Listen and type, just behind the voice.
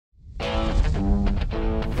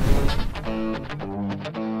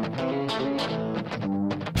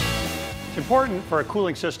important for a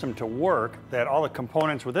cooling system to work that all the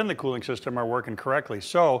components within the cooling system are working correctly.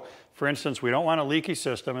 So, for instance, we don't want a leaky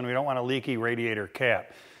system and we don't want a leaky radiator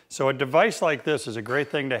cap. So a device like this is a great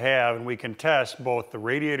thing to have, and we can test both the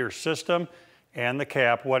radiator system and the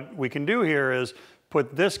cap. What we can do here is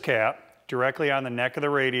put this cap directly on the neck of the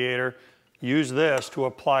radiator, use this to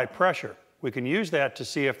apply pressure. We can use that to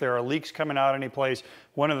see if there are leaks coming out any place.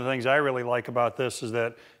 One of the things I really like about this is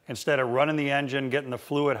that instead of running the engine, getting the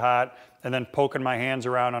fluid hot, and then poking my hands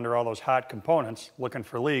around under all those hot components looking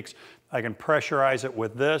for leaks, I can pressurize it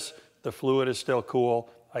with this. The fluid is still cool.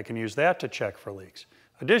 I can use that to check for leaks.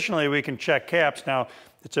 Additionally, we can check caps. Now,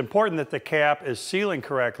 it's important that the cap is sealing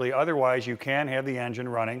correctly, otherwise you can have the engine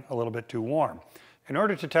running a little bit too warm. In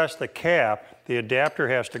order to test the cap, the adapter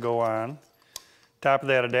has to go on. Top of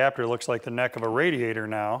that adapter looks like the neck of a radiator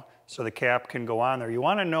now, so the cap can go on there. You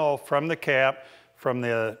want to know from the cap, from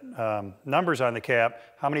the numbers on the cap,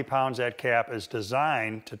 how many pounds that cap is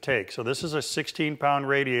designed to take. So this is a 16-pound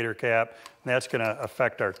radiator cap, and that's going to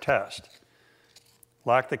affect our test.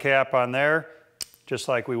 Lock the cap on there, just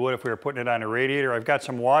like we would if we were putting it on a radiator. I've got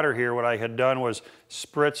some water here. What I had done was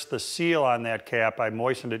spritz the seal on that cap. I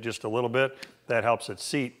moistened it just a little bit. That helps it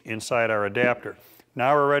seat inside our adapter.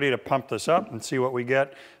 Now we're ready to pump this up and see what we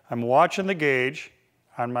get. I'm watching the gauge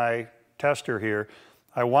on my tester here.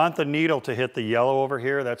 I want the needle to hit the yellow over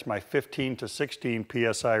here. That's my 15 to 16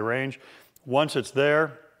 PSI range. Once it's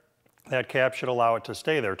there, that cap should allow it to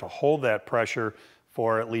stay there, to hold that pressure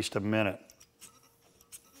for at least a minute.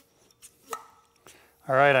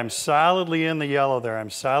 All right, I'm solidly in the yellow there. I'm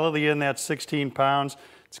solidly in that 16 pounds.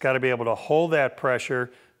 It's got to be able to hold that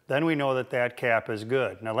pressure. Then we know that that cap is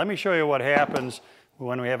good. Now let me show you what happens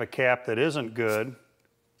when we have a cap that isn't good.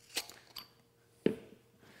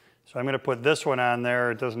 So I'm going to put this one on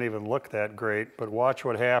there. It doesn't even look that great, but watch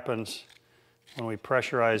what happens when we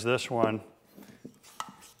pressurize this one.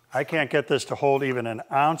 I can't get this to hold even an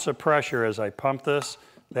ounce of pressure as I pump this.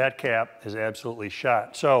 That cap is absolutely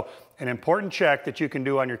shot. So an important check that you can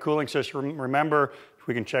do on your cooling system, remember,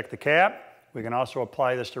 we can check the cap. We can also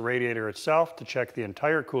apply this to radiator itself to check the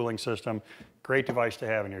entire cooling system. Great device to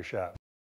have in your shop.